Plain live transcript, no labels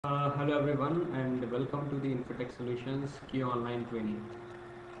Hello everyone and welcome to the Infotech Solutions Q Online Training.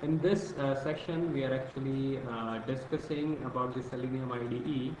 In this section we are actually discussing about the Selenium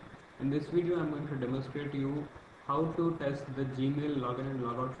IDE. In this video I'm going to demonstrate you how to test the Gmail login and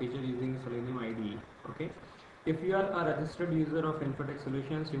logout feature using Selenium IDE. Okay. If you are a registered user of Infotech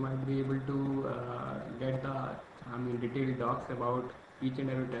Solutions, you might be able to get the detailed docs about each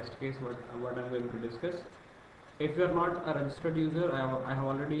and every test case what I'm going to discuss. If you are not a registered user, I have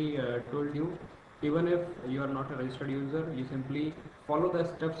already told you, even if you are not a registered user, you simply follow the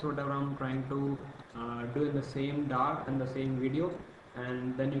steps whatever I'm trying to do in the same doc and the same video,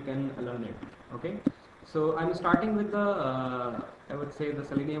 and then you can learn it. Okay. So I'm starting with the I would say the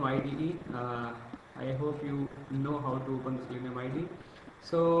Selenium IDE. I hope you know how to open the Selenium IDE.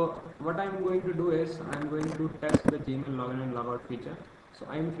 So what I'm going to do is I'm going to test the Gmail login and logout feature. So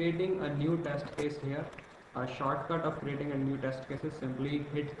I'm creating a new test case here. A shortcut of creating a new test case is simply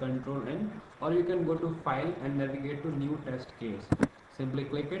hit Ctrl N, or you can go to File and navigate to New Test Case. Simply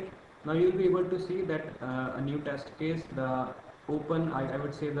click it. Now you'll be able to see that a new test case, the open, I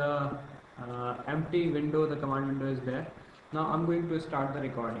would say the empty window, the command window is there. Now I'm going to start the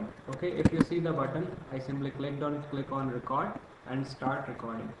recording. Okay, if you see the button, I simply click on record and start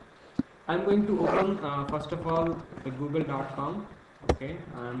recording. I'm going to open first of all the google.com. Okay,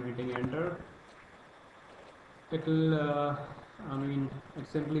 I'm hitting enter. It will it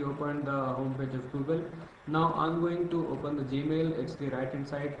simply open the home page of Google. Now I'm going to open the Gmail. It's the right hand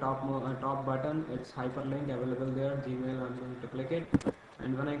side top button. It's hyperlink available there. Gmail. I'm going to click it,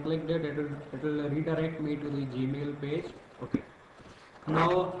 and when I clicked it, it will redirect me to the Gmail page. Okay.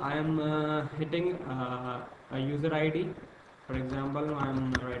 Now I am hitting a user ID. For example, I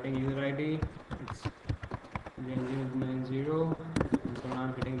am writing user ID. It's J090, and so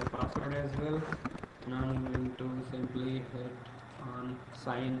I'm hitting the password as well. Now I'm going to simply hit on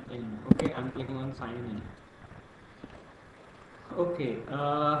sign in. Okay, I'm clicking on sign in. Okay,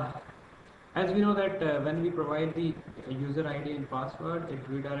 as we know that when we provide the user ID and password, it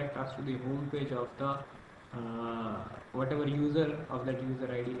redirects us to the home page of the whatever user of that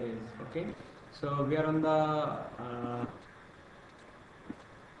user ID is. Okay, so we are on the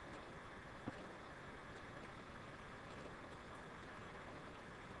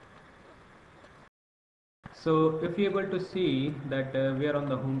so if you're able to see that we are on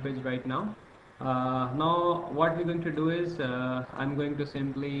the home page right now. Now what we're going to do is I'm going to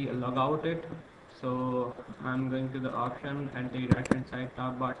simply log out it. So I'm going to the option at the right hand side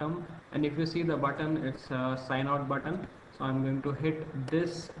top bottom, and if you see the button, it's a sign out button. So I'm going to hit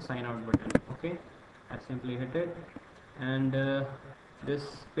this sign out button. Okay, I simply hit it, and this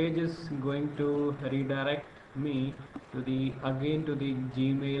page is going to redirect me to the again to the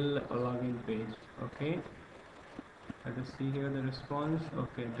Gmail login page. Okay, let us see here the response.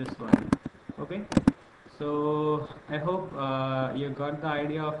 Okay, this one. Okay, so I hope you got the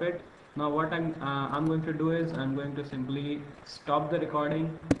idea of it. Now what I'm going to do is I'm going to simply stop the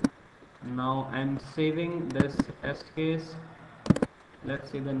recording. Now I'm saving this test case.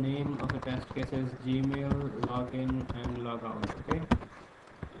 Let's see, the name of the test case is Gmail login and logout. Okay,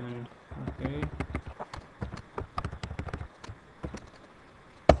 and okay,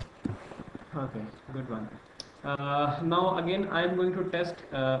 okay, good one. Now again I'm going to test,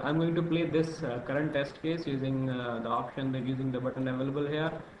 I'm going to play this current test case using the option that using the button available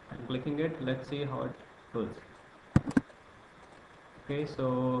here. I'm clicking it. Let's see how it goes. Okay,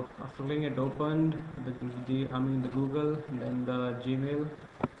 so after getting it opened, the Google, then the Gmail,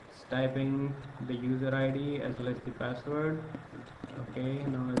 it's typing the user ID as well as the password. Okay,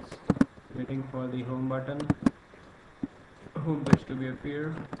 now it's waiting for the home button, home page to be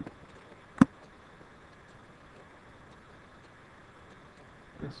appear.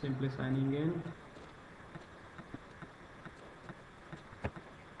 Just simply signing in.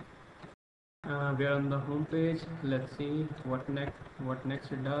 We are on the home page. Let's see what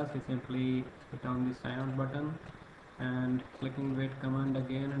next it does. You simply hit on the sign out button and clicking wait command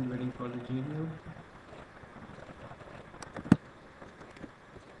again and waiting for the Gmail.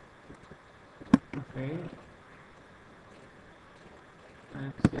 Okay,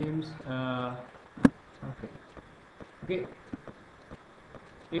 and it seems okay.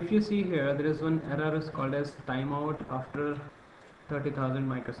 If you see here, there is one error is called as timeout after 30,000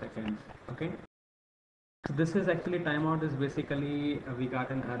 microseconds. Okay, so this is actually timeout is basically we got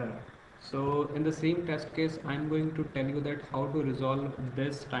an error. So in the same test case, I'm going to tell you that how to resolve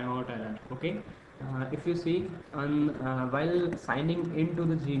this timeout error. Okay, if you see on while signing into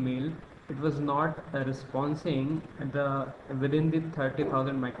the Gmail, it was not responding within the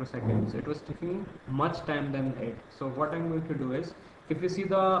 30,000 microseconds. It was taking much time than it. So what I'm going to do is, if you see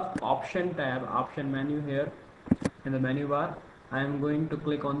the option tab, option menu here in the menu bar, I am going to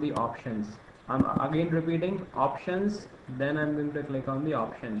click on the options. I'm again repeating options, then I'm going to click on the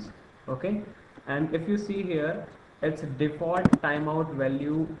options. Okay, and if you see here, it's default timeout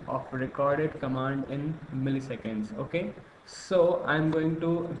value of recorded command in milliseconds. Okay, so I'm going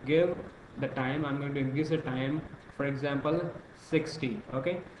to give the time, I'm going to increase the time, for example 60.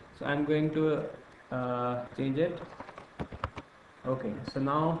 Okay, so I'm going to change it. Okay, so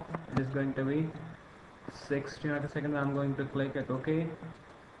now it is going to be 60 microseconds. I'm going to click it OK,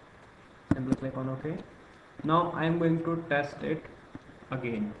 simply click on OK. Now I'm going to test it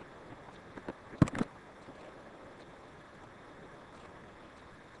again.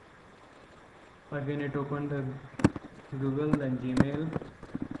 Again, it opened the Google, then Gmail,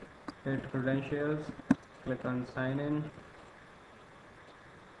 hit credentials, click on sign in.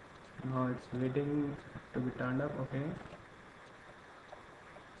 Now it's waiting to be turned up. Okay,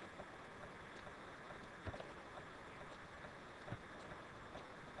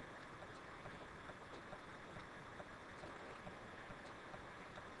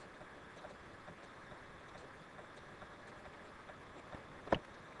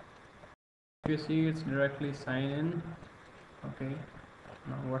 if you see, it's directly sign in. Okay,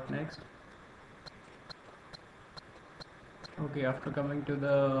 now what next? Okay, after coming to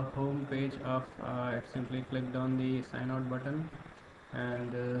the home page of it, simply clicked on the sign out button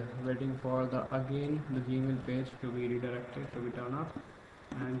and waiting for the Gmail page to be redirected, to be turned up.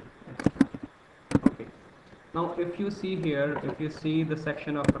 And okay, now if you see here, if you see the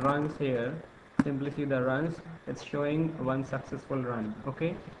section of runs here, simply see the runs, it's showing one successful run.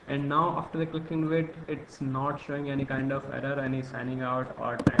 Okay, and now after the clicking it, it's not showing any kind of error, any signing out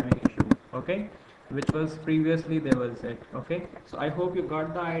or timing issue. Okay, which was previously there was it. Okay, so I hope you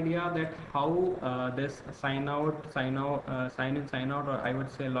got the idea that how this sign in, sign out, or I would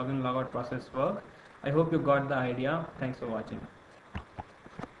say login logout process work. I hope you got the idea. Thanks for watching.